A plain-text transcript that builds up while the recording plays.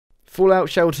Fallout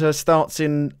Shelter starts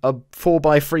in a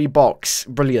 4x3 box.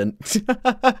 Brilliant.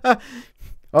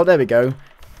 Oh, there we go.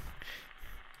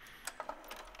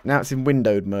 Now it's in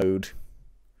windowed mode.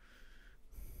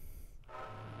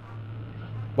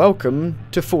 Welcome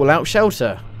to Fallout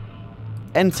Shelter.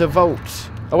 Enter vault.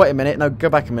 Oh, wait a minute. No, go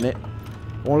back a minute. I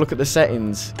want to look at the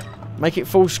settings. Make it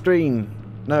full screen.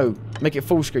 No, make it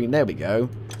full screen. There we go.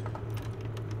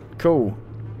 Cool.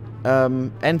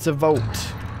 Enter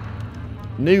vault.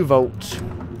 New vault.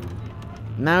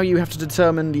 Now you have to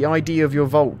determine the ID of your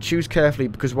vault. Choose carefully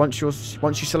because once you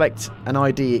select an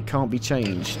ID, it can't be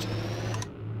changed.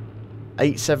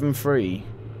 873.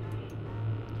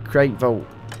 Create vault.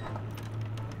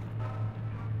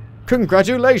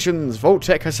 Congratulations!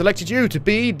 Vault-Tec has selected you to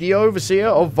be the overseer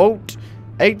of Vault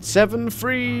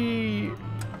 873.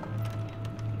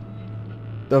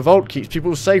 The vault keeps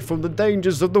people safe from the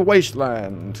dangers of the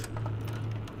wasteland.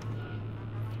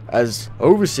 As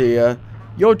overseer,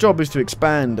 your job is to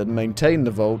expand and maintain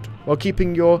the vault while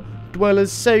keeping your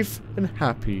dwellers safe and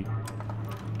happy.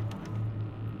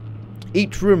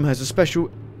 Each room has a special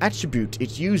attribute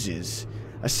it uses.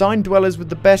 Assign dwellers with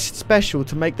the best special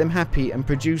to make them happy and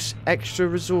produce extra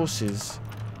resources.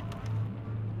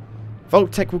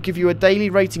 Vault-Tec will give you a daily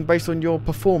rating based on your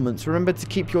performance. Remember to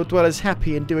keep your dwellers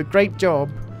happy and do a great job.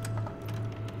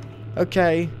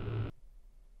 Okay.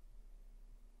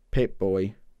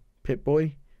 Pip-Boy.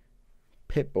 Pip-Boy?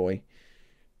 Pip-Boy.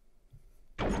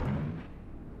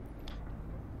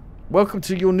 Welcome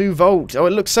to your new vault. Oh,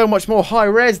 it looks so much more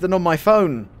high-res than on my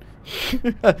phone.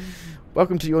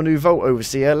 Welcome to your new vault,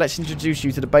 Overseer. Let's introduce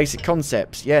you to the basic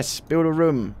concepts. Yes, build a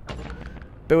room.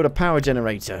 Build a power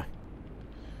generator.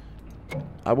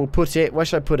 I will put it... Where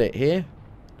should I put it? Here?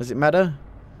 Does it matter?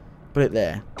 Put it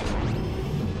there.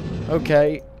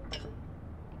 Okay.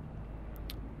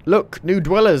 Look, new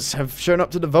dwellers have shown up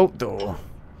to the vault door.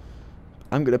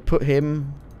 I'm going to put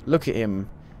him... Look at him.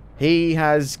 He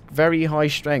has very high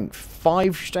strength.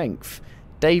 5 strength.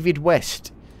 David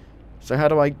West. So how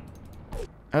do I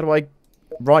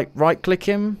right click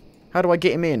him? How do I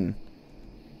get him in?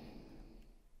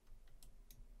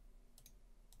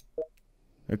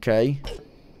 Okay.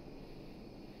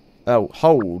 Oh,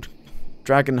 hold.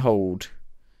 Drag and hold.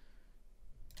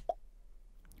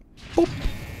 Boop.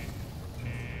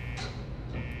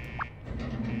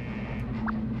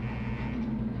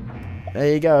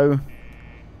 There you go.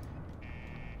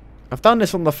 I've done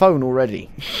this on the phone already.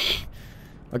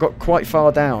 I got quite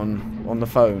far down on the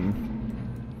phone.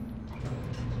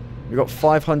 We got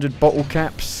 500 bottle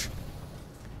caps.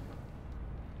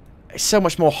 It's so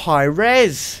much more high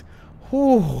res.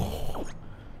 Ooh.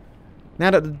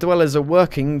 Now that the dwellers are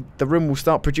working, the room will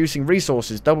start producing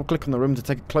resources. Double click on the room to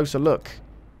take a closer look.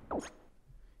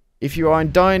 If you are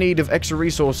in dire need of extra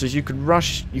resources, you can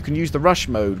use the rush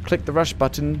mode. Click the rush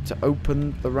button to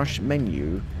open the rush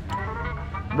menu.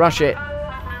 Rush it.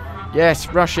 Yes,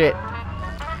 rush it.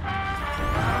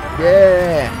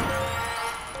 Yeah.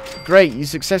 Great, you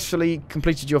successfully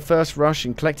completed your first rush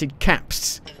and collected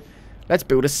caps. Let's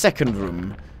build a second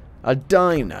room. A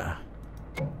diner.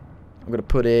 I'm going to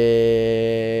put it...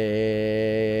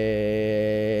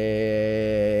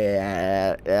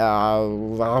 I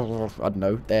don't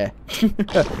know, there.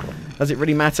 Does it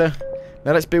really matter?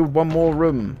 Now let's build one more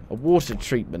room. A water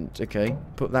treatment. Okay,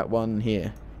 put that one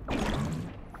here.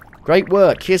 Great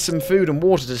work. Here's some food and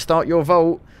water to start your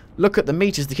vault. Look at the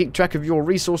meters to keep track of your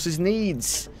resources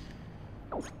needs.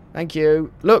 Thank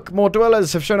you. Look, more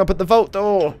dwellers have shown up at the vault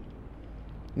door.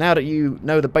 Now that you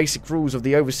know the basic rules of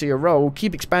the overseer role,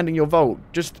 keep expanding your vault.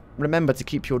 Just remember to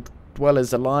keep your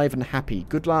dwellers alive and happy.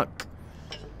 Good luck.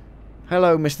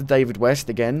 Hello, Mr. David West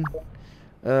again.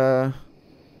 Right,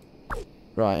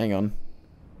 hang on.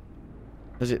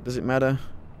 Does it matter?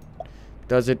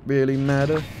 Does it really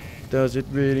matter? Does it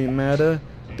really matter?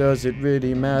 Does it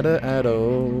really matter at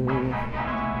all?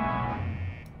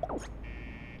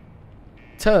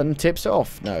 Turn tips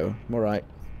off. No, I'm alright.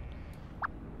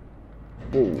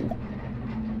 Ooh.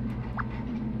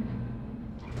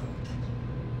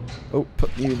 Oh,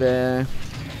 put you there.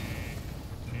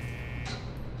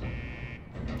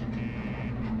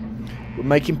 We're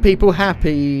making people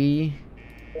happy.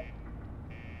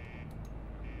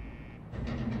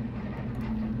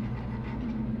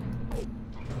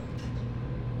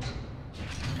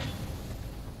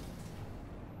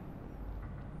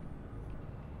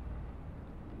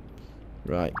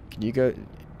 Right, can you go...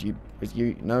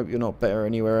 No, you're not better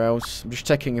anywhere else. I'm just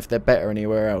checking if they're better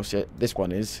anywhere else. Yeah, this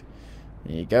one is.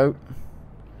 There you go.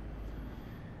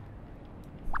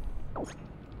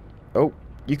 Oh,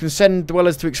 you can send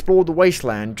dwellers to explore the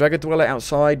wasteland. Drag a dweller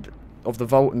outside of the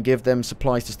vault and give them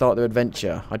supplies to start their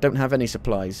adventure. I don't have any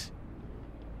supplies.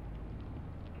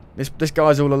 This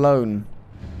guy's all alone.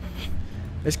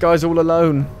 This guy's all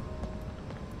alone.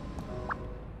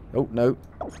 Oh, no.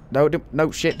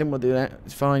 No, shit, didn't want to do that.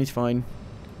 It's fine, he's fine.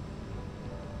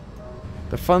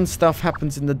 The fun stuff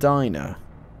happens in the diner.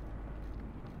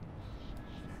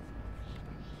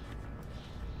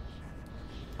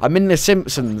 I'm in The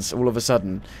Simpsons all of a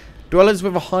sudden. Dwellers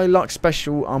with a high luck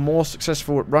special are more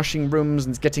successful at rushing rooms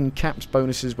and getting capped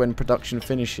bonuses when production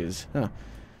finishes. Huh.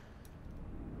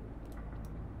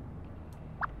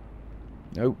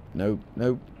 Nope, nope,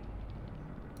 nope.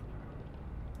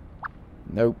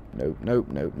 Nope, nope, nope,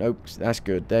 nope, nope. That's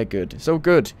good. They're good. It's all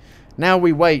good. Now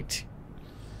we wait.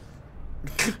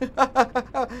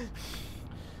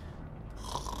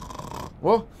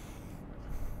 What?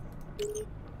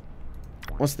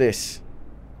 What's this?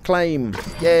 Claim.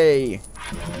 Yay.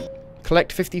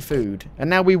 Collect 50 food. And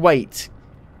now we wait.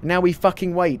 Now we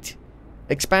fucking wait.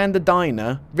 Expand the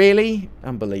diner. Really?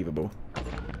 Unbelievable.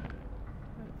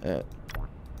 There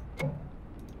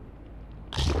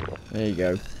you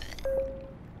go.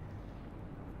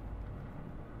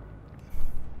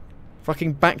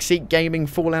 Fucking backseat gaming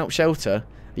Fallout shelter.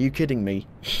 Are you kidding me?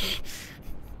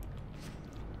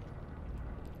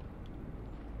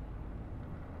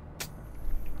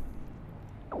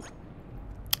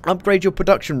 Upgrade your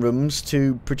production rooms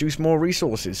to produce more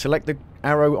resources. Select the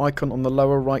arrow icon on the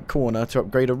lower right corner to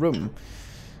upgrade a room.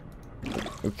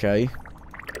 Okay.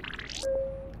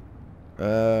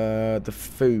 The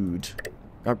food.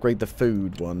 Upgrade the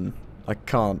food one. I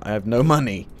can't. I have no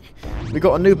money. We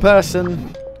got a new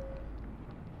person.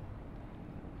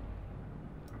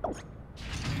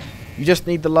 You just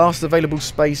need the last available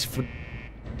space for...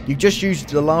 You just used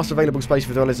the last available space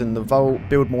for dwellers in the vault.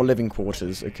 Build more living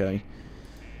quarters. Okay.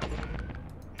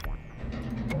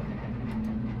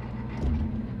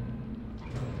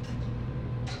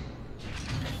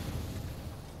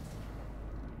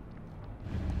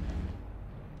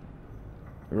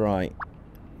 Right.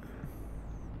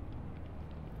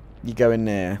 You go in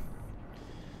there.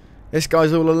 This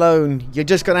guy's all alone. You're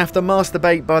just gonna have to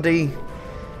masturbate, buddy.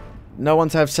 No one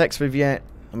to have sex with yet,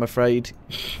 I'm afraid.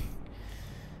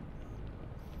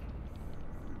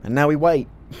 And now we wait.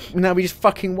 Now we just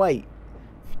fucking wait.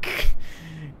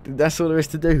 That's all there is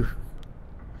to do.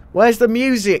 Where's the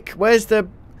music? Where's the...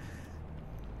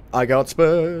 I got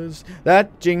spurs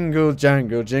that jingle,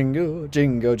 jangle, jingle,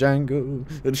 jingle, jangle.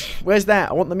 Where's that?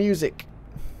 I want the music.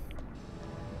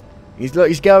 Look,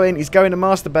 he's going to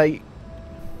masturbate.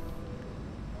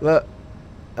 Look.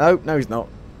 Oh, no, he's not.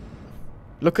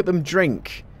 Look at them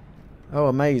drink. Oh,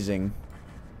 amazing.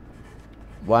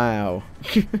 Wow.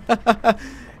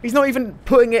 He's not even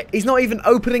putting it... He's not even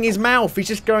opening his mouth. He's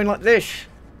just going like this.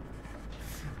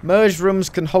 Merged rooms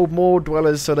can hold more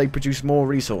dwellers so they produce more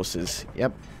resources.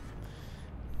 Yep.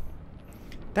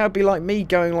 That would be like me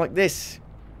going like this.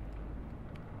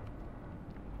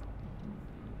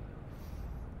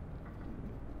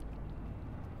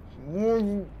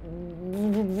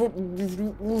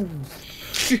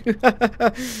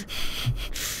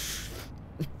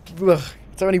 Ugh,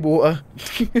 it's only water.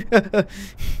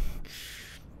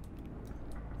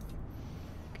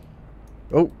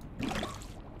 Oh.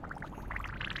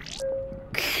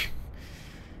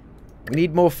 We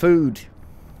need more food.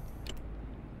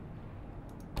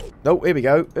 Oh, here we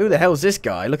go. Who the hell's this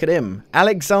guy? Look at him.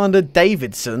 Alexander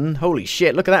Davidson. Holy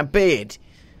shit, look at that beard.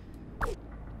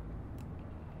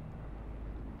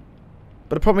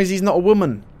 But the problem is he's not a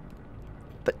woman.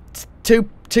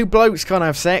 Two blokes can't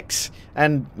have sex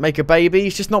and make a baby.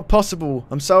 It's just not possible.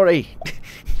 I'm sorry.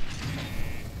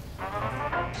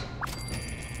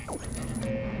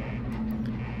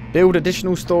 Build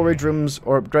additional storage rooms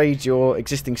or upgrade your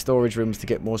existing storage rooms to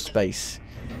get more space.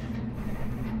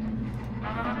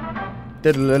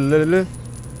 Can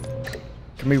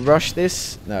we rush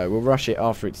this? No, we'll rush it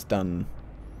after it's done.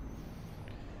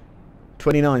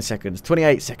 29 seconds,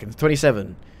 28 seconds,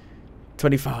 27,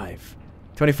 25,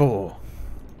 24.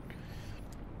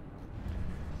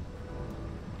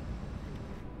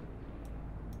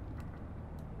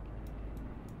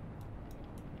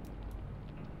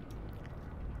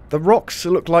 The rocks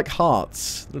look like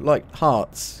hearts. Look like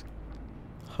hearts.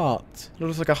 Heart. It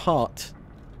looks like a heart.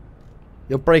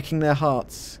 You're breaking their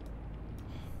hearts.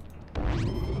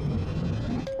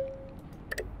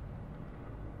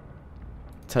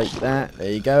 Take that.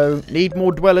 There you go. Need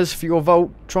more dwellers for your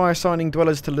vault. Try assigning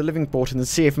dwellers to the living portion and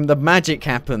see if the magic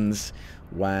happens.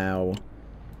 Wow.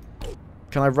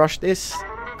 Can I rush this?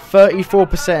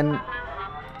 34%.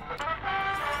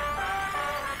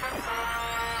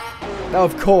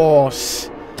 Of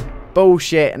course.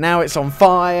 Bullshit. Now it's on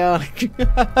fire.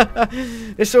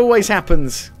 This always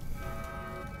happens.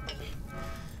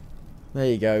 There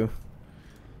you go.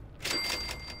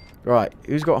 Right.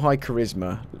 Who's got high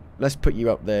charisma? Let's put you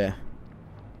up there.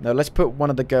 No, let's put one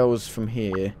of the girls from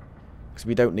here. Because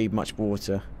we don't need much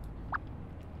water.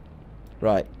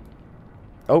 Right.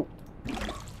 Oh.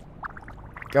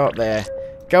 Go up there.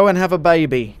 Go and have a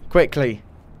baby. Quickly.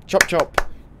 Chop chop.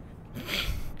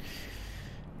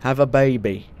 Have a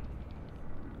baby.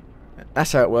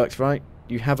 That's how it works, right?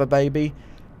 You have a baby.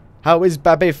 How is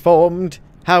baby formed?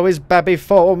 How is baby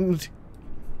formed?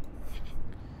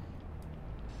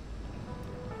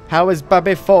 How is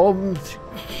baby formed?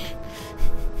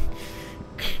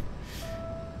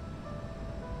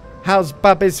 How's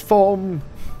baby's form?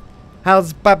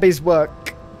 How's baby's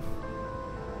work?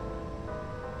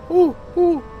 Ooh,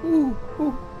 ooh, ooh,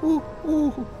 ooh, ooh,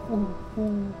 ooh,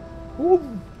 ooh,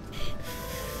 ooh.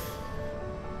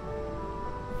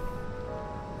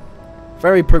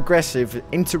 Very progressive,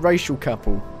 interracial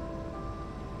couple.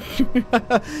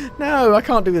 No, I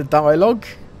can't do the dialogue.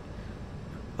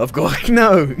 I've got...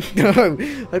 No, no.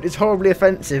 It's horribly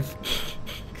offensive.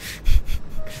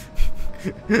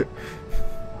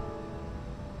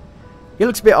 He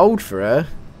looks a bit old for her.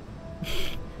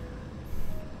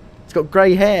 He's got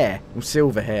grey hair. Or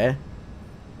silver hair.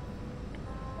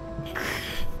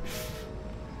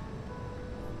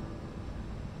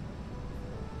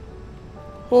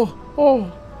 Oh,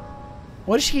 oh.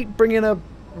 Why does she keep bringing her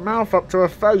mouth up to her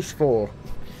face for?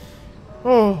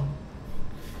 Oh.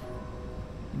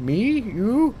 Me,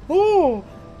 you, oh.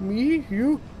 Me,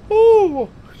 you, oh.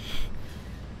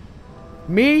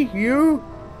 Me, you,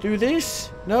 do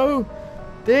this? No.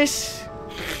 This?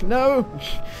 No.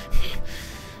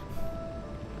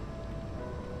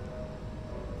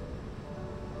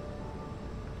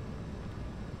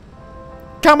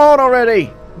 Come on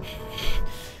already.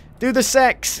 Do the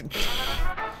sex.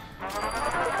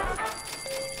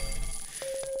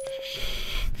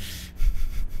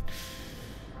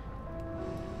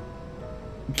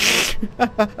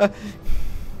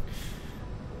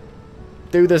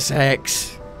 Do the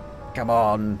sex. Come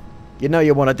on. You know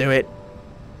you want to do it.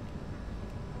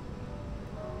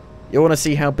 You want to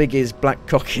see how big his black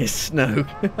cock is? No.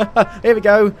 Here we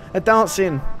go. A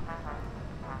dancing.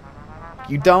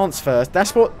 You dance first.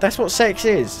 That's what sex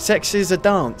is. Sex is a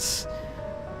dance.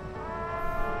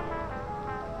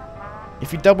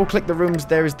 If you double click the rooms,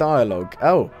 there is dialogue.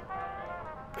 Oh.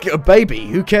 A baby.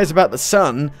 Who cares about the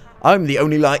sun? I'm the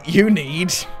only light you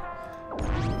need.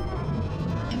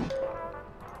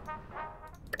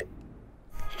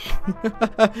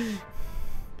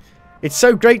 It's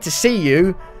so great to see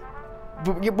you.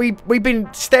 But we've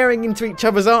been staring into each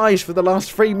other's eyes for the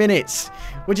last 3 minutes.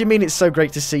 What do you mean it's so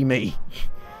great to see me?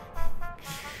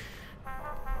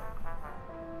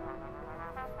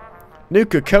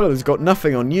 Nuka-Cola's got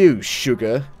nothing on you,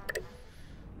 sugar.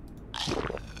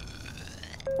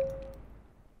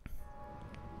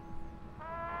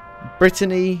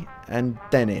 Brittany and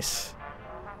Dennis.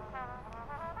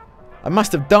 I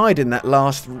must have died in that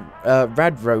last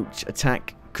radroach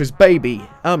attack. Because, baby,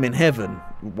 I'm in heaven.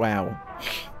 Wow.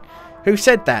 Who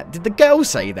said that? Did the girl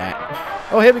say that?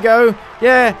 Oh, here we go.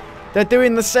 Yeah, they're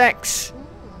doing the sex.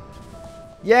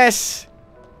 Yes.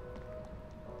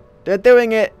 They're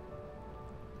doing it.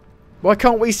 Why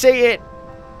can't we see it?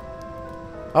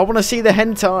 I want to see the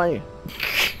hentai.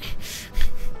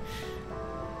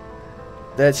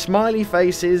 Their smiley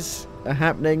faces are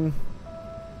happening.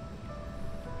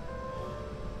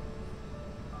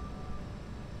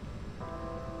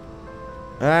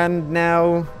 And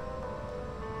now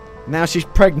she's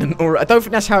pregnant, or I don't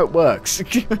think that's how it works.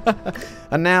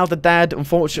 And now the dad,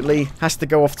 unfortunately, has to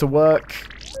go off to work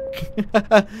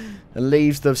and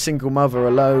leaves the single mother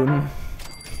alone.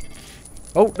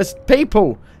 Oh, there's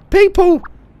people! People!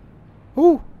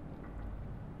 Ooh.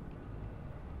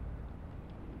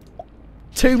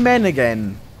 2 men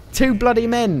again. 2 bloody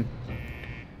men.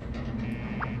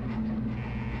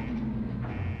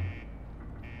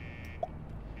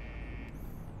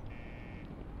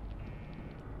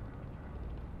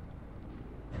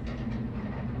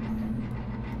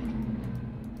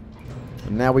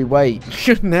 And now we wait.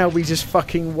 Now we just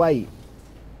fucking wait.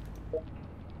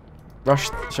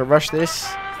 Shall rush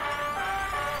this?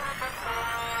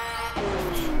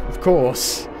 Of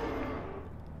course.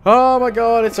 Oh my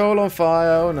god, it's all on fire.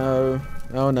 Oh no.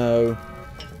 Oh no.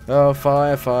 Oh,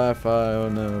 fire, fire, fire. Oh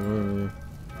no.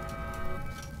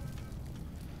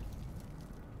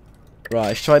 Right,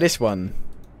 let's try this one.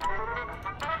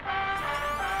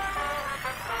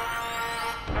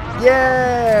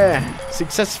 Yeah!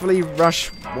 Successfully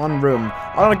rush 1 room.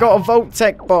 Oh, I got a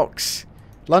Vault-Tec box.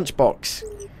 Lunch box.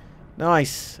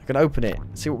 Nice. I can open it.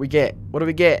 See what we get. What do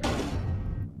we get?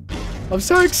 I'm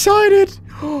so excited.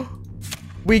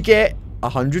 We get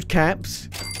 100 caps.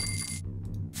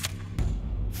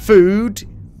 Food.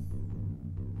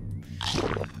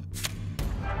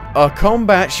 A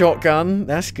combat shotgun.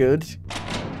 That's good.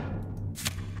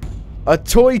 A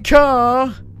toy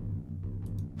car.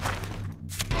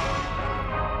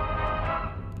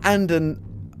 And an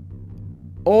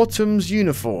Autumn's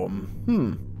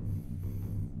uniform.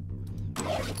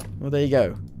 Well, there you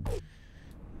go.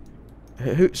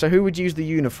 So who would use the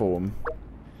uniform?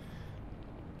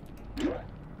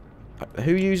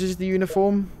 Who uses the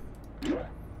uniform?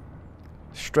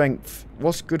 Strength.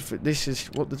 What's good for this is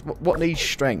what needs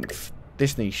strength?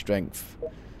 This needs strength.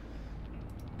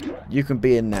 You can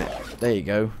be in that. There you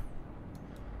go.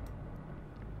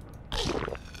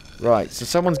 Right, so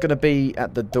someone's going to be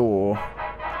at the door.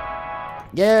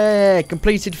 Yeah,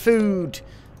 completed food.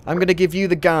 I'm going to give you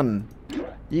the gun.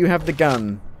 You have the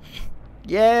gun.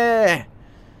 Yeah.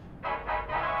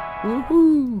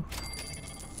 Woohoo.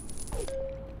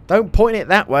 Don't point it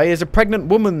that way. There's a pregnant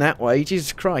woman that way.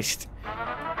 Jesus Christ.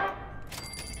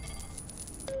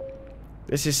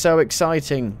 This is so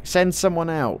exciting. Send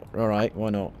someone out. Alright, why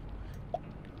not?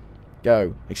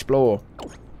 Go. Explore.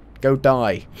 Go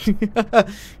die.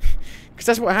 Because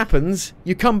that's what happens.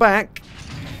 You come back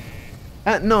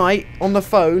at night on the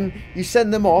phone, you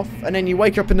send them off, and then you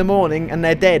wake up in the morning and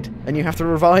they're dead, and you have to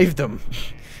revive them.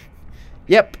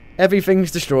 Yep,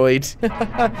 everything's destroyed.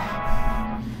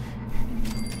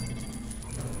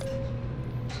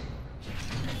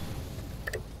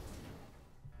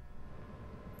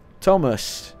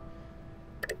 Thomas.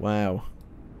 Wow.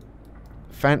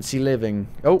 Fancy living.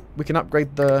 Oh, we can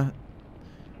upgrade the...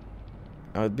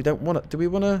 we don't want it. Do we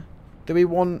want to... Do we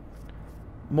want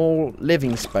more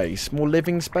living space? More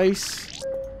living space?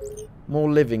 More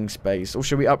living space. Or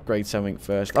should we upgrade something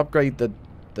first? Upgrade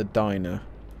the diner.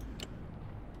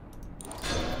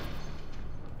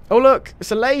 Oh look!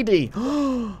 It's a lady!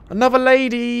 Another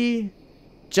lady!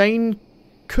 Jane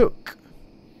Cook.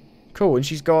 Cool, and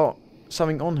she's got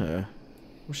something on her.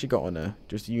 What's she got on her?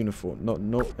 Just a uniform.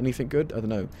 Not anything good? I don't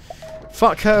know.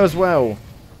 Fuck her as well.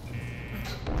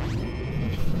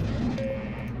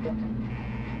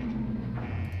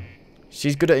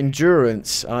 She's good at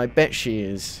endurance. I bet she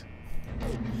is.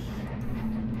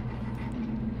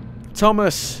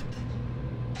 Thomas!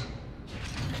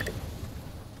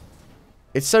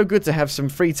 It's so good to have some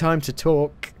free time to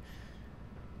talk.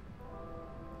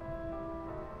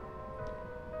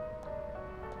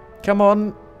 Come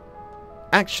on.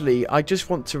 Actually, I just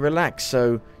want to relax,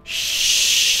 so...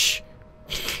 Shh!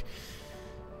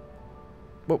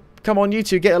 Well, come on, you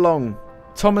two, get along.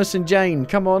 Thomas and Jane,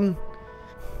 come on.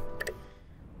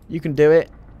 You can do it.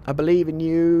 I believe in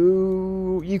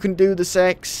you. You can do the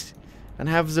sex and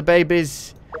have the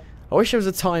babies. I wish there was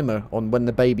a timer on when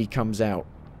the baby comes out.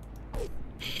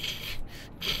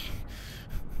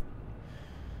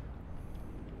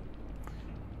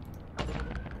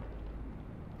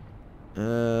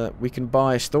 We can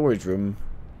buy a storage room.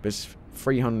 It's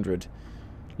 300.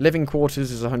 Living quarters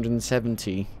is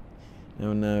 170.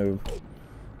 Oh no.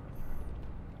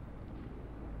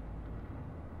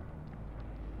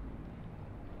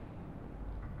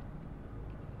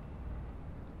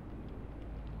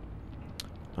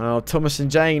 Oh, Thomas and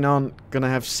Jane aren't gonna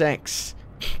have sex.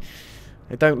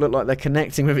 They don't look like they're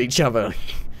connecting with each other.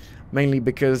 Mainly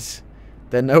because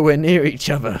they're nowhere near each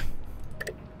other.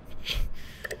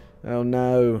 Oh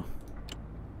no.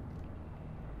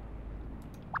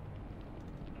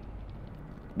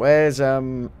 Where's,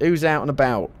 who's out and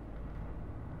about?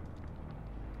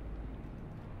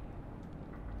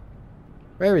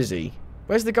 Where is he?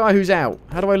 Where's the guy who's out?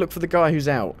 How do I look for the guy who's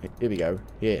out? Here we go.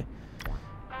 Here.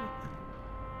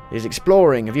 He's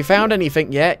exploring. Have you found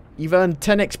anything yet? You've earned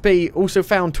 10 XP. Also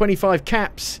found 25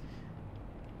 caps.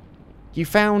 You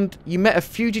met a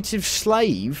fugitive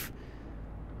slave?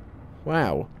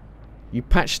 Wow. You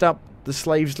patched up the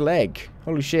slave's leg.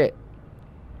 Holy shit.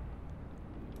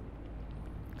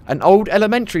 An old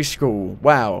elementary school.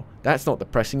 Wow. That's not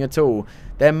depressing at all.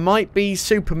 There might be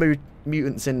super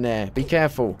mutants in there. Be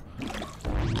careful.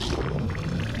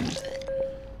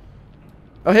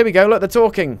 Oh, here we go. Look, they're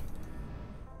talking.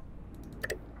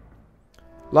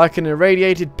 Like an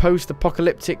irradiated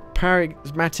post-apocalyptic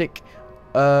paradigmatic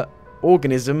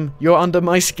organism, you're under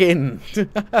my skin.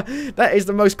 That is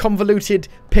the most convoluted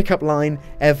pickup line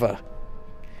ever.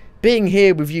 Being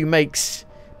here with you makes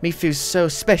me feel so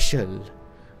special.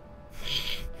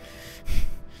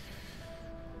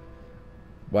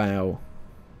 Wow.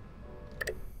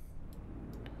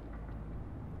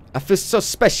 I feel so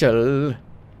special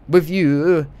with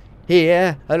you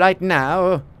here right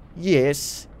now.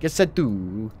 Yes, yes I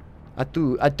do. I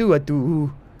do.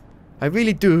 I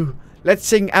really do. Let's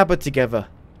sing ABBA together.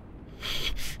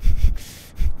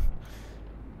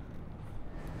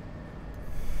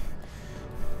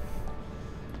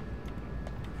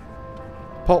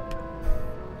 Pop.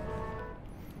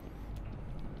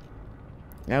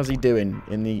 How's he doing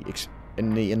in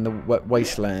the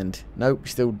wasteland? Nope,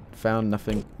 still found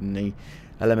nothing in the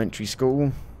elementary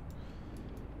school.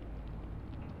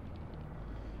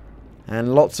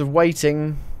 And lots of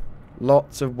waiting.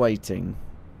 Lots of waiting.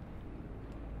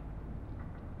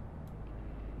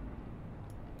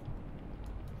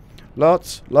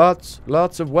 Lots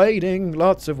of waiting.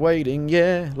 Lots of waiting.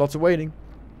 Yeah, lots of waiting.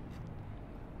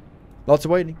 Lots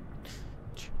of waiting.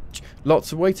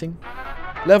 Lots of waiting.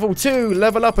 Level 2,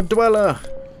 level up a dweller.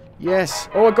 Yes.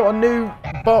 Oh, I got a new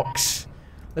box.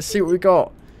 Let's see what we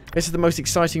got. This is the most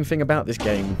exciting thing about this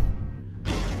game.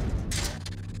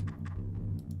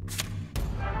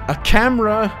 A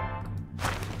camera.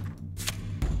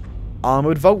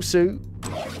 Armoured vault suit.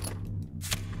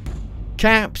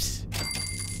 Caps.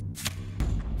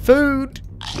 Food.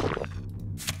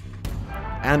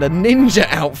 And a ninja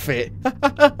outfit.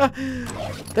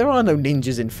 There are no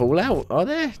ninjas in Fallout, are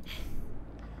there?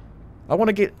 I want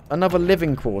to get another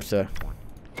living quarter.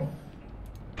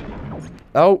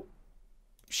 Oh.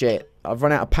 Shit. I've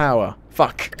run out of power.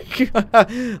 Fuck.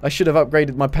 I should have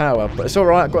upgraded my power. But it's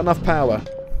alright. I've got enough power.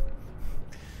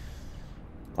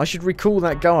 I should recall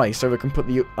that guy so we can put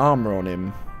the armor on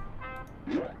him.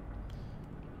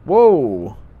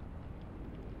 Whoa.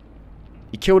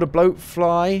 He killed a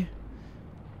bloatfly.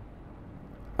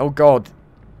 Oh god.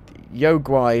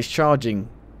 Yogwai is charging.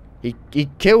 He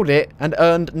killed it and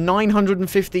earned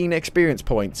 915 experience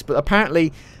points. But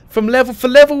apparently, for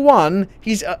level 1,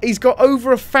 he's got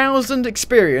over 1,000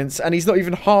 experience and he's not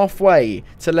even halfway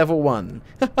to level 1.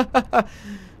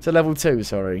 To level 2,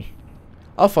 sorry.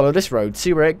 I'll follow this road,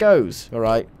 see where it goes.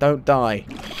 Alright, don't die.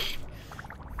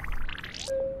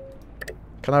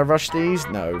 Can I rush these?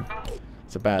 No.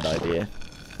 It's a bad idea.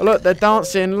 Oh look, they're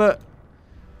dancing, look.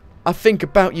 I think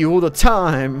about you all the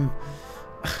time.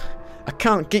 I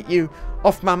can't get you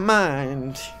off my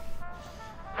mind.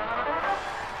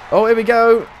 Oh, here we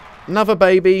go. Another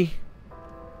baby.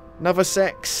 Another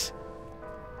sex.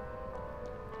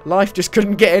 Life just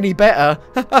couldn't get any better.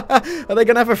 Are they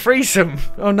going to have a threesome?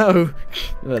 Oh no.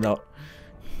 They're not.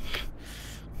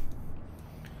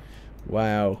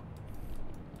 Wow.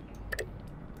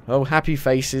 Oh, happy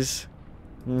faces.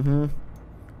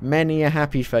 Many a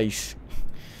happy face.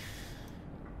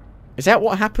 Is that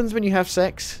what happens when you have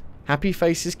sex? Happy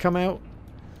faces come out?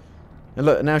 And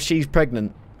look, now she's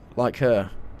pregnant. Like her.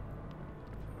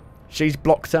 She's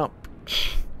blocked up.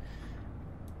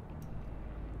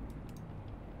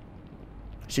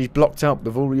 She's blocked up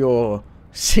with all your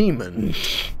semen.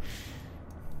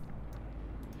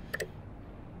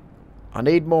 I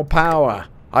need more power.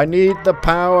 I need the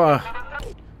power.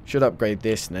 Should upgrade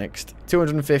this next.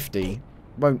 250.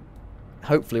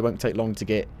 Hopefully won't take long to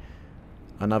get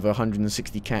another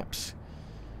 160 caps.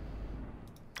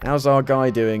 How's our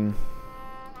guy doing?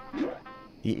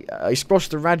 He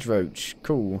squashed the Radroach.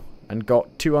 Cool. And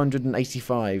got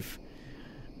 285.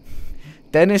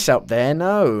 Dennis up there?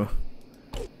 No.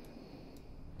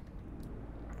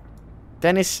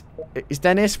 Dennis. Is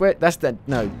Dennis? Where? That's the.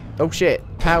 No. Oh shit.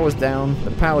 Power's down.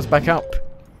 The power's back up.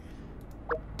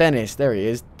 Dennis. There he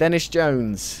is. Dennis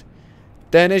Jones.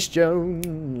 Dennis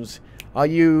Jones. Are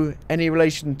you any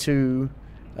relation to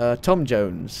Tom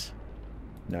Jones?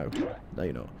 No. No,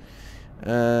 you're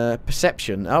not.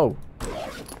 Perception. Oh.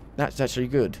 That's actually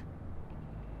good.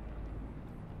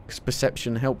 Because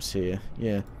perception helps here.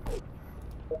 Yeah.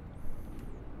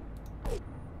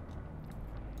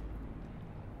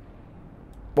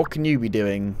 What can you be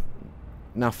doing?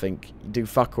 Nothing. You do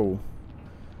fuck all.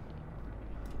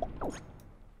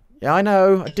 Yeah, I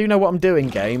know. I do know what I'm doing,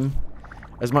 game.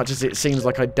 As much as it seems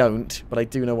like I don't, but I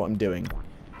do know what I'm doing.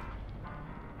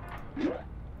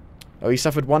 Oh, he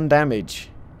suffered 1 damage.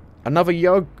 Another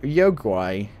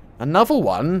Yogwai. Another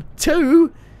one?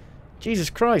 2? Jesus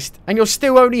Christ. And you're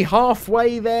still only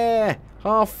halfway there.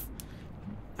 Half.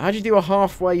 How do you do a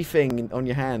halfway thing on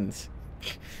your hands?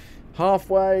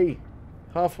 Halfway.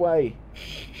 Halfway.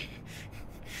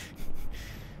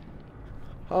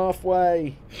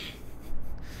 Halfway.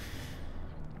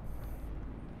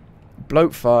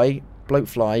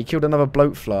 Bloatfly. He killed another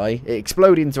bloatfly. It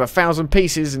exploded into 1,000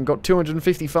 pieces and got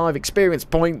 255 experience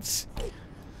points.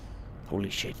 Holy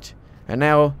shit. And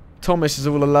now Thomas is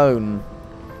all alone.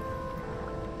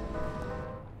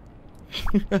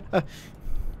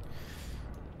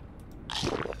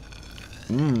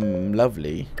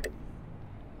 Lovely.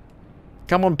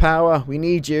 Come on, Power. We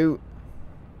need you.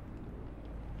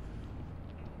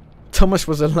 Thomas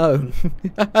was alone.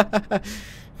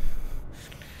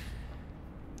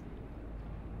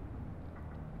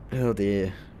 Oh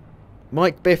dear.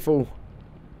 Mike Biffle.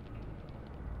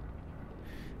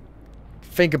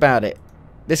 Think about it.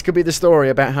 This could be the story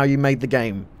about how you made the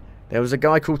game. There was a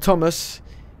guy called Thomas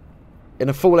in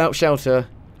a fallout shelter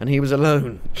and he was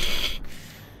alone.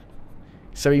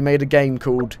 So he made a game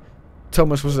called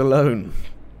Thomas Was Alone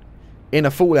in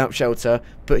a fallout shelter,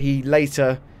 but he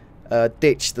later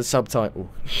ditched the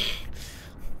subtitle.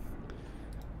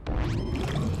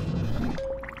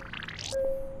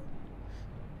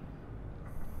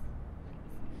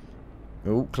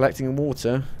 Oh, collecting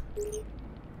water.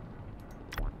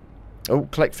 Oh,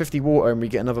 collect 50 water and we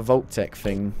get another Vault-Tec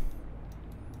thing.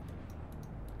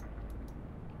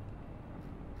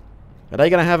 Are they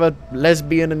going to have a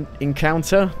lesbian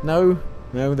encounter? No?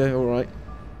 No, they're alright.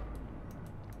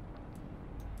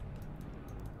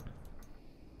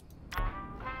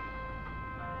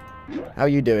 How are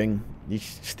you doing? You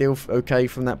still okay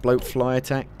from that bloat fly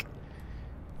attack?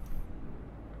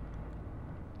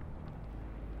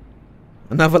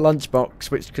 Another lunchbox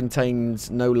which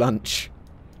contains no lunch.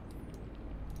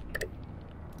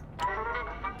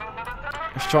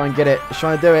 Let's try and get it. Let's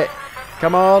try and do it.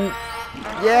 Come on.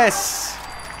 Yes.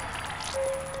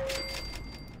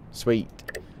 Sweet.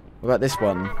 What about this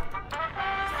one?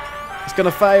 It's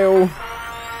gonna fail.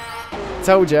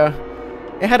 Told ya.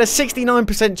 It had a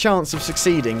 69% chance of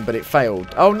succeeding, but it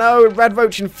failed. Oh no, red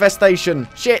roach infestation.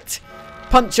 Shit.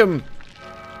 Punch 'em.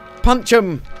 Punch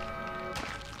 'em.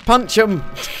 Punch 'em.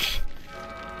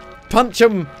 Punch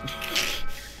 'em.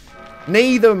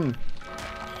 Knee them.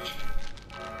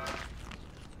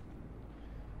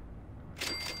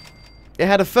 It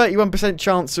had a 31%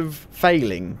 chance of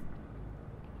failing.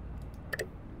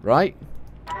 Right?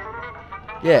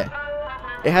 Yeah.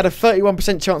 It had a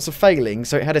 31% chance of failing,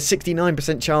 so it had a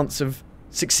 69% chance of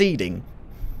succeeding.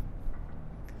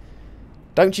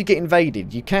 Don't you get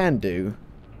invaded? You can do.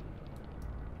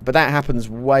 But that happens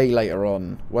way later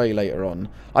on. Way later on.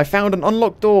 I found an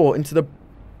unlocked door into the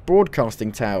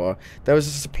broadcasting tower. There was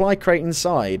a supply crate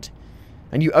inside.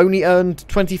 And you only earned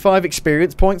 25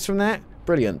 experience points from that?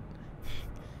 Brilliant.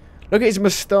 Look at his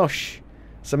moustache.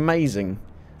 It's amazing.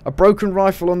 A broken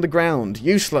rifle on the ground.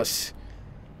 Useless.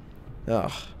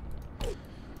 Ugh.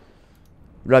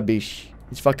 Rubbish.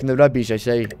 It's fucking the rubbish, I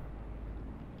say.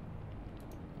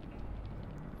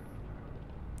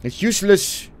 It's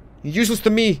useless. It's useless to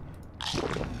me.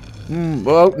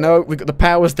 Well, no. We've got the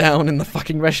powers down in the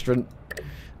fucking restaurant.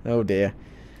 Oh, dear.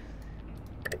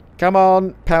 Come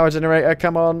on. Power generator.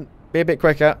 Come on. Be a bit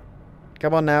quicker.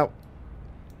 Come on now.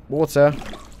 Water.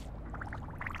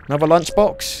 Another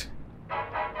lunchbox.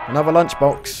 Another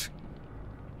lunchbox.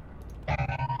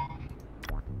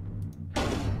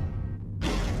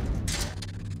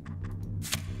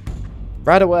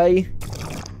 Right away.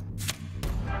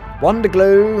 Wonder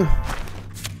glue.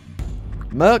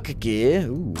 Merc gear.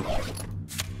 Ooh.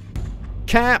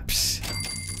 Caps.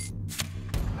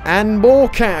 And more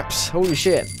caps. Holy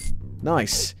shit.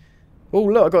 Nice. Oh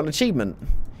look, I got an achievement.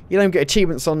 You don't get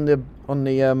achievements on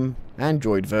the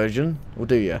Android version, or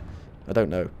do you? I don't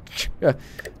know.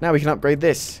 Now we can upgrade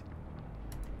this.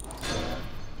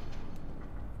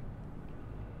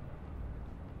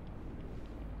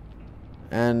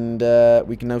 And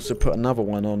we can also put another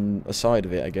one on a side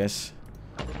of it, I guess.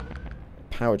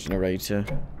 Power generator.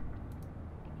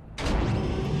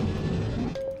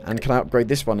 And can I upgrade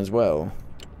this one as well?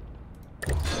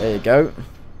 There you go.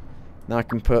 Now I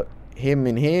can put him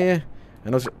in here.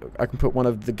 And also I can put one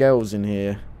of the girls in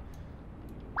here.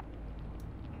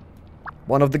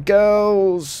 One of the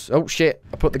girls! Oh shit,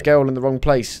 I put the girl in the wrong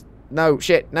place. No,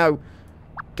 shit, no.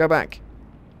 Go back.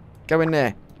 Go in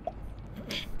there.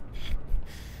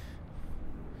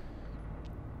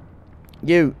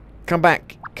 You, come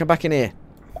back. Come back in here.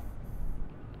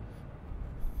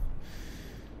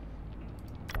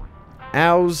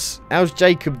 How's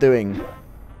Jacob doing?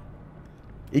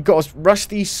 He got a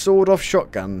rusty sawed-off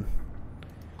shotgun.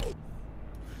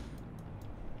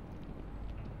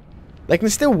 They can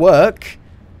still work.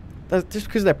 Just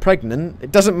because they're pregnant.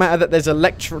 It doesn't matter that there's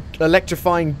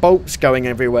electrifying bolts going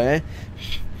everywhere.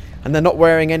 And they're not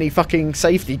wearing any fucking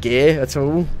safety gear at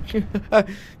all.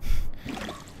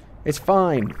 It's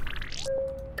fine.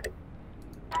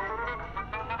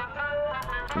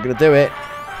 I'm gonna do it.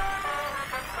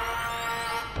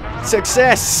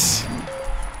 Success!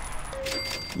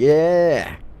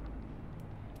 Yeah!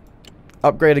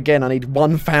 Upgrade again, I need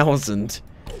 1,000.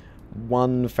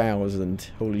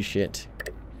 1,000. Holy shit.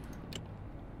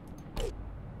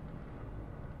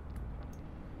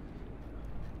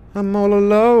 I'm all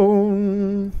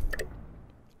alone.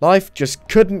 Life just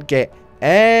couldn't get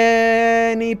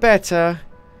any better.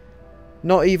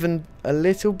 Not even a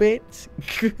little bit.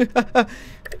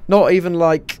 Not even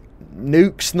like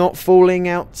nukes not falling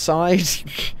outside.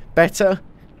 Better.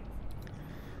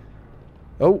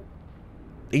 Oh.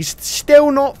 He's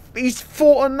still not... He's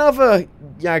fought another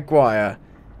Jaguar.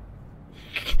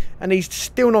 And he's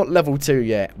still not level 2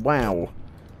 yet. Wow.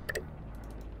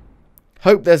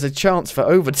 Hope there's a chance for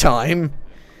overtime.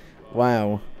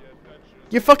 Wow.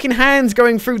 Your fucking hand's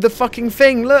going through the fucking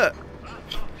thing, look.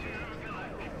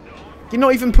 You're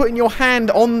not even putting your hand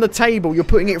on the table, you're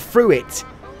putting it through it.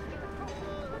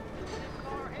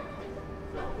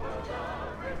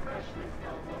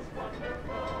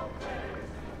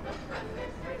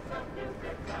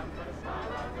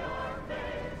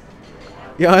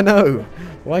 Yeah, I know.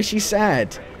 Why is she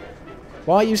sad?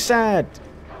 Why are you sad?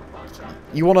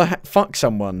 You want to fuck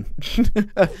someone?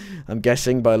 I'm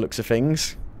guessing by the looks of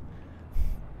things.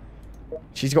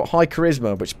 She's got high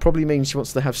charisma, which probably means she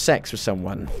wants to have sex with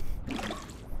someone.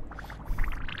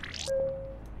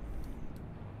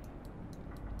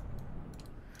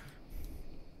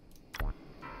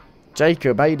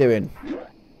 Jacob, how you doing?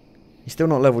 He's still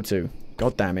not level 2.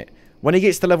 God damn it. When he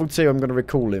gets to level 2, I'm going to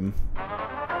recall him.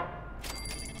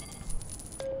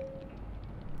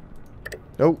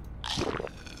 Oh.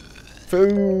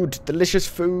 Food! Delicious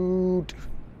food!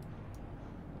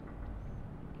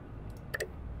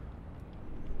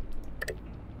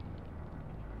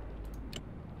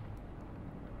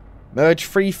 Merge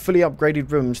 3 fully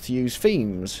upgraded rooms to use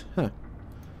themes. Huh.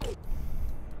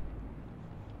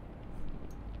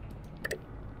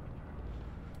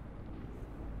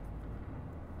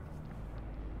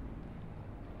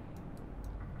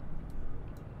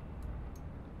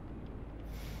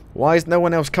 Why is no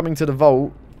one else coming to the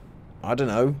vault? I don't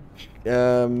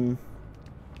know.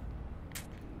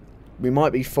 We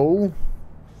might be full.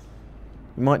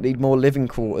 We might need more living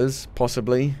quarters,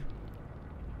 possibly.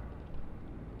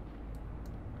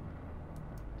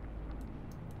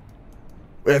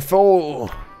 We're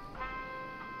full.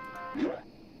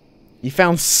 You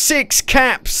found 6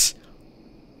 caps.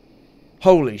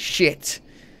 Holy shit.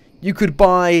 You could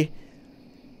buy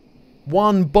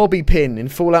 1 bobby pin in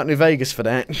Fallout New Vegas for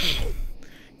that.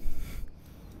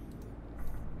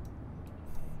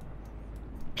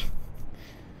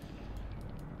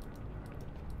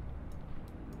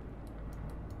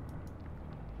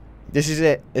 This is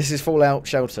it. This is Fallout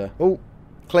Shelter. Oh,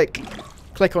 click.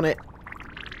 Click on it.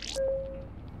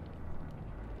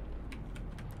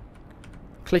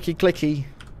 Clicky, clicky.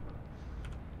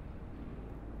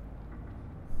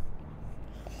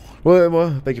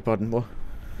 What? Beg your pardon. What?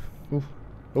 Ooh.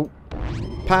 Oh.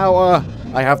 Power!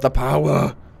 I have the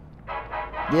power!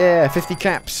 Yeah, 50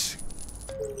 caps.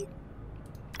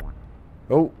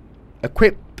 Oh.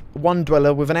 Equip 1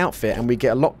 dweller with an outfit and we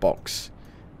get a lockbox.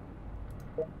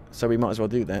 So we might as well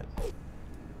do that.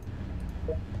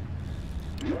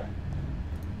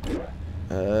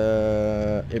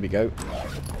 Here we go.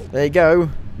 There you go.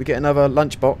 We get another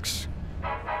lunchbox.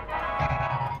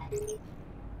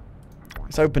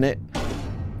 Let's open it.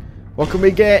 What can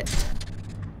we get?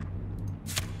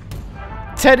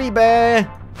 Teddy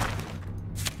bear.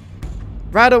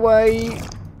 Radaway.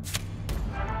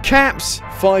 Caps.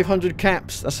 500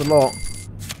 caps. That's a lot.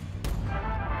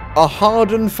 A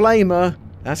hardened flamer.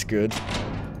 That's good.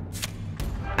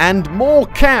 And more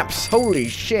caps. Holy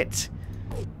shit.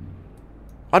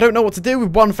 I don't know what to do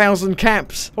with 1,000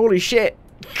 caps. Holy shit.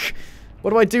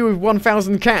 What do I do with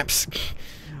 1,000 caps?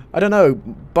 I don't know.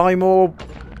 Buy more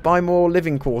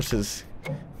living quarters.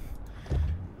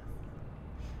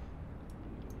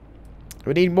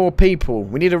 We need more people.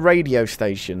 We need a radio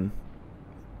station.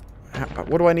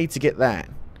 What do I need to get that?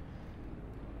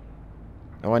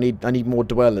 Oh, I need more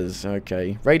dwellers.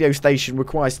 Okay. Radio station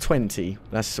requires 20.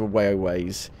 That's a way a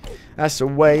ways. That's a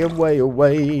way a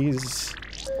ways.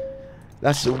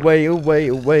 That's a way a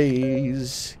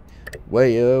ways.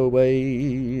 Way a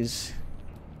ways.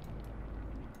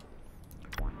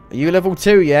 Are you level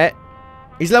 2 yet?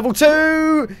 He's level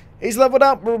 2! He's leveled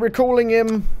up. We're recalling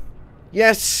him.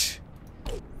 Yes.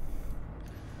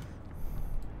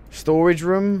 Storage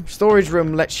room. Storage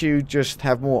room lets you just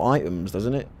have more items,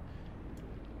 doesn't it?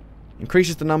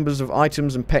 Increases the numbers of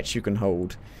items and pets you can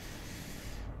hold.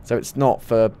 So it's not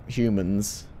for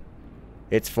humans.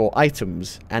 It's for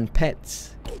items and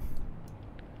pets.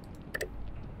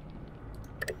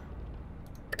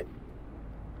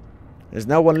 There's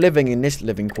no one living in this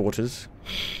living quarters.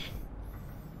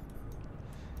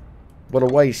 What a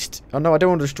waste. Oh no, I don't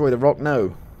want to destroy the rock,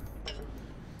 no.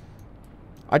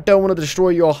 I don't want to destroy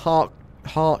your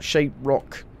heart-shaped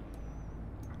rock.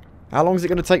 How long is it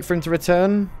going to take for him to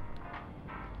return?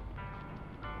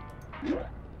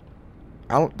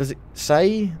 How does it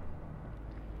say?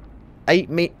 8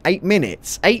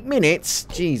 minutes. 8 minutes?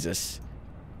 Jesus.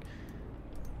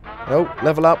 Oh,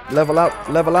 level up, level up,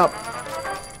 level up.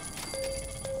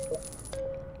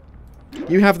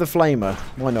 You have the flamer.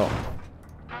 Why not?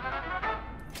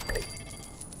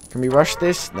 Can we rush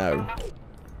this? No.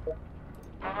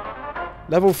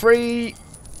 Level 3.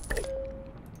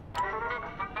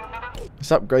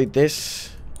 Let's upgrade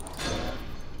this.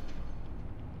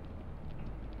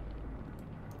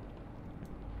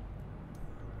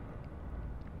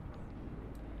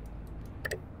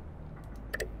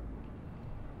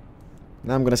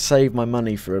 Now I'm going to save my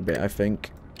money for a bit, I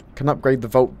think. Can upgrade the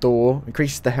vault door.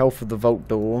 Increases the health of the vault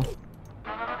door.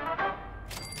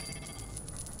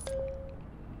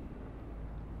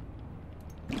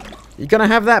 You're going to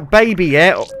have that baby,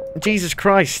 yeah? Oh, Jesus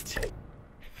Christ.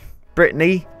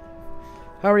 Brittany.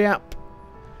 Hurry up.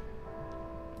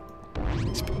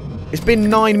 It's been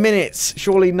 9 minutes.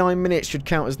 Surely 9 minutes should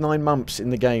count as 9 months in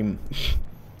the game.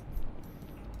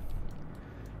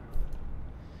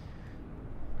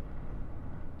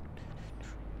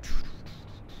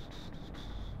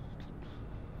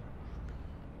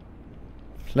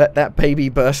 Let that baby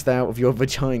burst out of your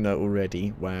vagina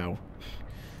already. Wow.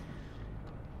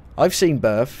 I've seen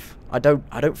birth. I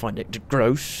don't find it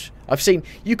gross. I've seen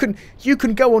you can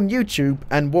go on YouTube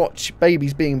and watch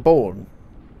babies being born.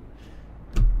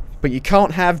 But you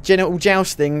can't have genital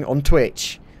jousting on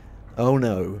Twitch. Oh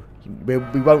no. We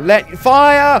won't let you.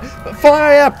 Fire!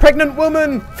 Fire! Pregnant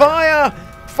woman! Fire!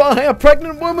 Fire!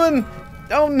 Pregnant woman!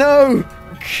 Oh no!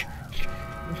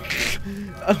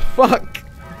 Oh fuck!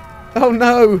 Oh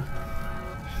no!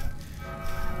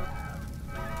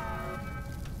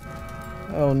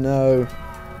 Oh no.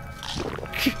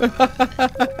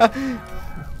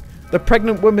 The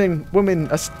pregnant women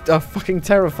are fucking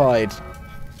terrified.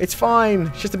 It's fine.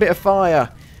 It's just a bit of fire.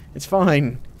 It's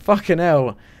fine. Fucking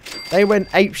hell. They went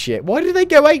apeshit. Why did they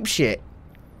go apeshit?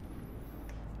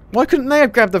 Why couldn't they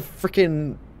have grabbed the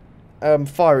freaking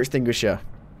fire extinguisher?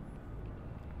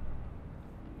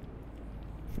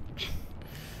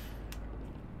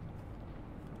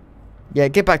 Yeah,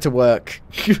 get back to work.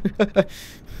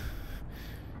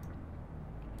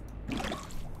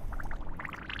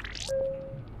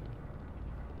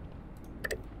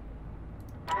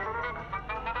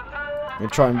 I'm gonna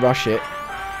try and rush it.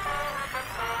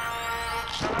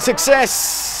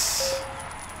 Success!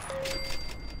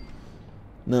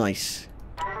 Nice.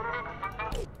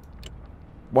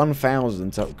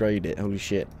 1,000 to upgrade it. Holy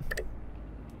shit.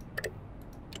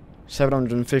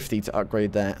 750 to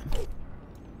upgrade that.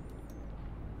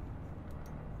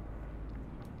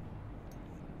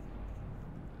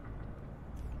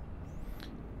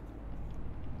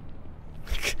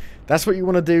 That's what you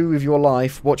want to do with your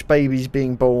life. Watch babies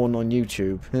being born on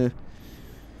YouTube.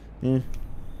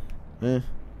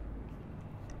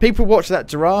 People watched that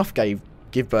giraffe give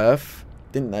birth,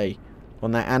 didn't they?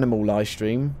 On that animal live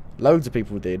stream. Loads of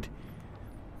people did.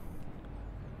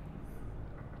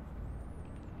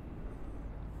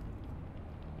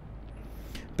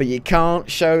 But you can't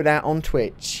show that on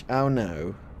Twitch. Oh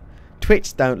no.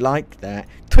 Twitch don't like that.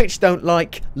 Twitch don't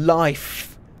like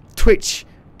life. Twitch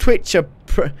are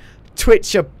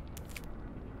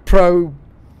pro.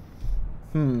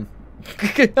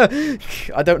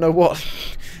 I don't know what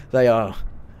they are.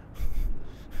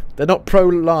 They're not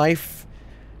pro-life,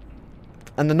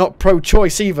 and they're not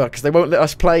pro-choice either, because they won't let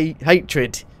us play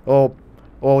hatred or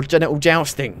genital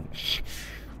jousting.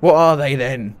 What are they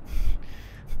then?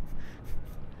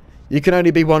 You can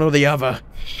only be one or the other.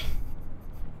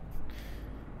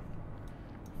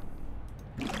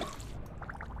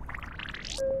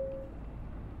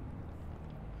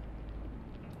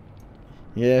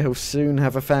 Yeah, he'll soon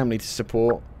have a family to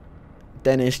support.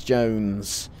 Dennis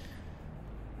Jones.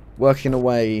 Working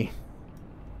away.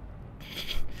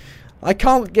 I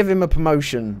can't give him a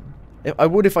promotion. I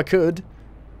would if I could.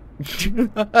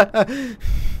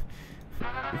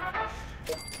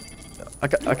 I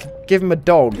could give him a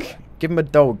dog. Give him a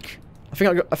dog. I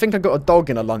think I got a dog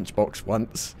in a lunchbox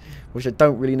once, which I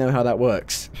don't really know how that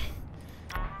works.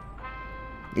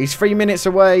 He's 3 minutes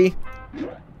away.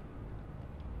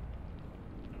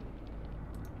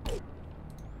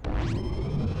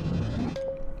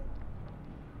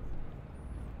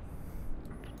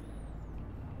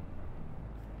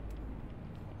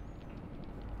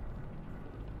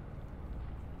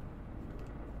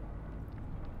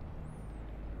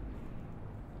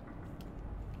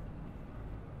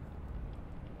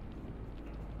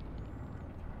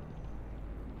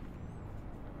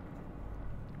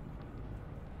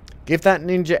 Give that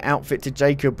ninja outfit to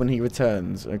Jacob when he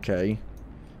returns. Okay.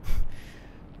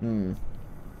 Hmm.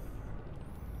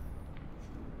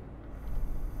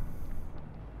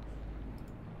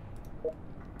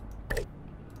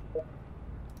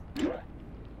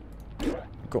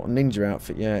 Got a ninja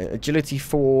outfit, yeah. Agility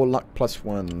 4, luck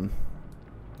 +1.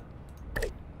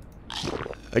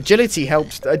 Agility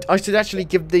helps. I should actually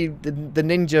give the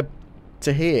ninja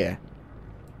to here.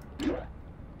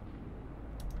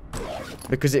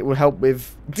 Because it will help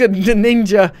with the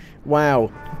ninja.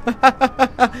 Wow.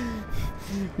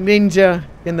 Ninja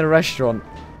in the restaurant.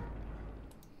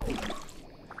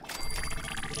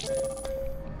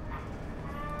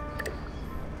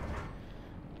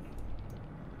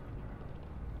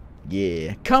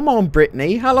 Yeah. Come on,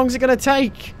 Brittany. How long's it going to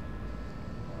take?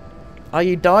 Are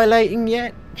you dilating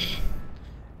yet?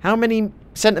 How many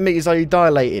centimeters are you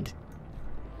dilated?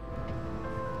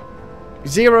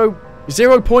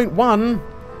 0.1?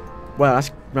 Wow,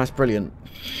 that's brilliant.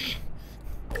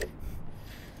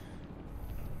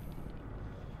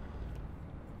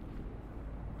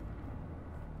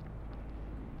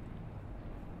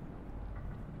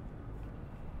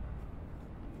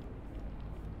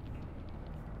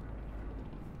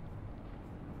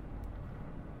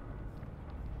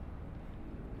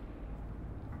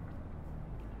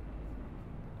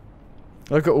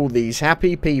 Look at all these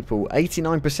happy people.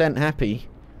 89% happy.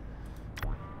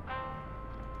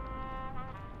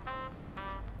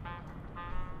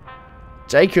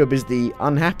 Jacob is the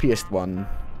unhappiest one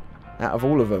out of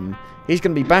all of them. He's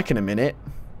going to be back in a minute.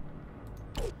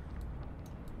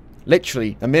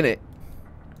 Literally, a minute.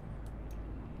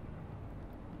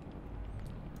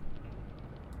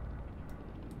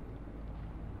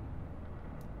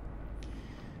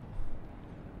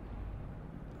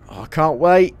 Oh, I can't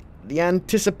wait. The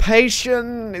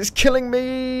anticipation is killing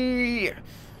me.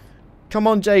 Come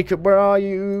on, Jacob, where are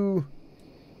you?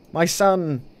 My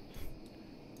son.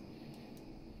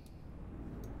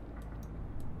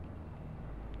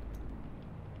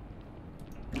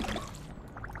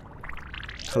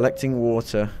 Collecting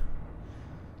water.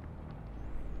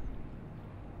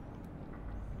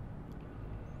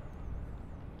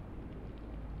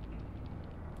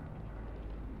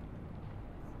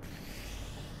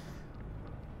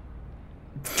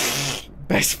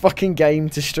 Best fucking game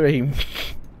to stream.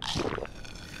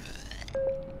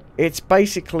 It's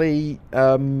basically,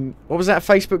 what was that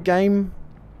Facebook game?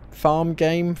 Farm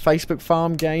game? Facebook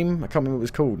farm game? I can't remember what it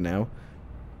was called now.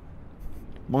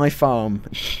 My Farm.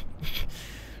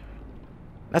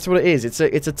 That's what it is.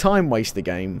 It's a time waster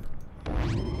game.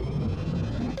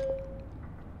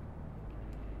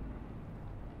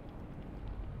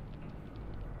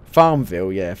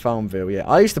 Farmville, yeah, Farmville, yeah.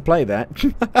 I used to play that.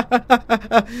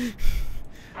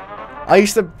 I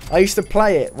used to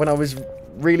play it when I was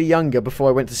really younger before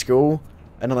I went to school,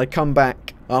 and then I'd come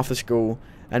back after school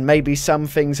and maybe some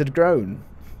things had grown.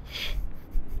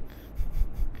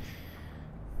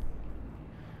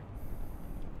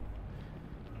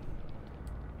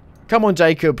 Come on,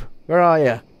 Jacob. Where are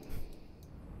you?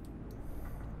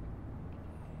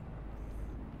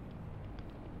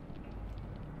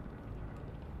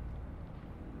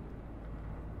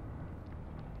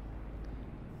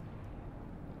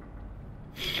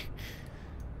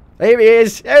 There he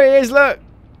is! There he is, look!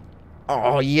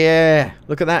 Oh, yeah!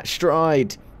 Look at that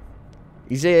stride.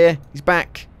 He's here. He's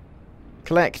back.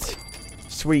 Collect.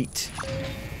 Sweet.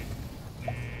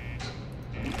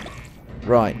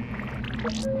 Right.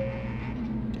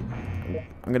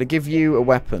 I'm going to give you a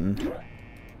weapon.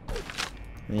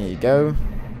 There you go.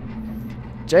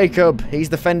 Jacob, he's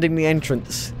defending the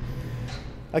entrance.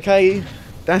 Okay,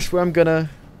 that's where I'm going to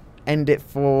end it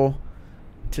for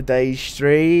today's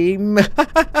stream.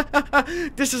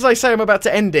 Just as I say I'm about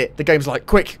to end it, the game's like,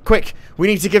 quick, quick, we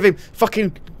need to give him,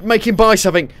 fucking, make him buy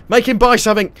something, make him buy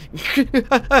something.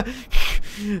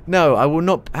 No, I will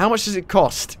not. How much does it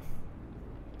cost?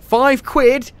 5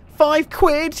 quid? 5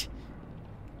 quid?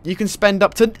 You can spend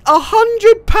up to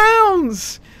 £100.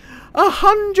 £100.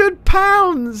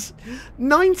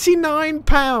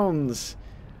 £99.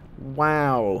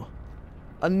 Wow.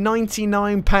 A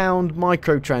 £99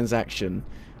 microtransaction.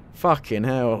 Fucking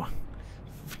hell.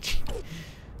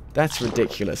 That's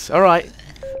ridiculous. Alright.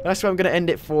 That's where I'm going to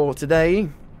end it for today.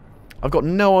 I've got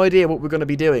no idea what we're going to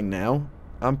be doing now.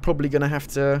 I'm probably going to have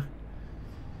to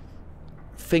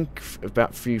think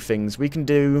about a few things. We can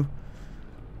do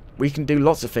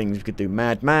lots of things. We could do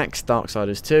Mad Max,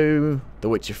 Darksiders 2, The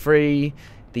Witcher 3,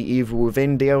 The Evil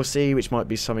Within DLC, which might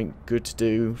be something good to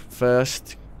do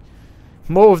first.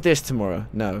 More of this tomorrow.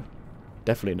 No,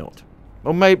 definitely not.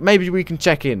 Or maybe we can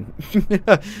check in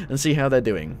and see how they're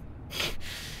doing.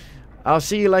 I'll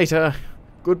see you later.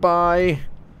 Goodbye.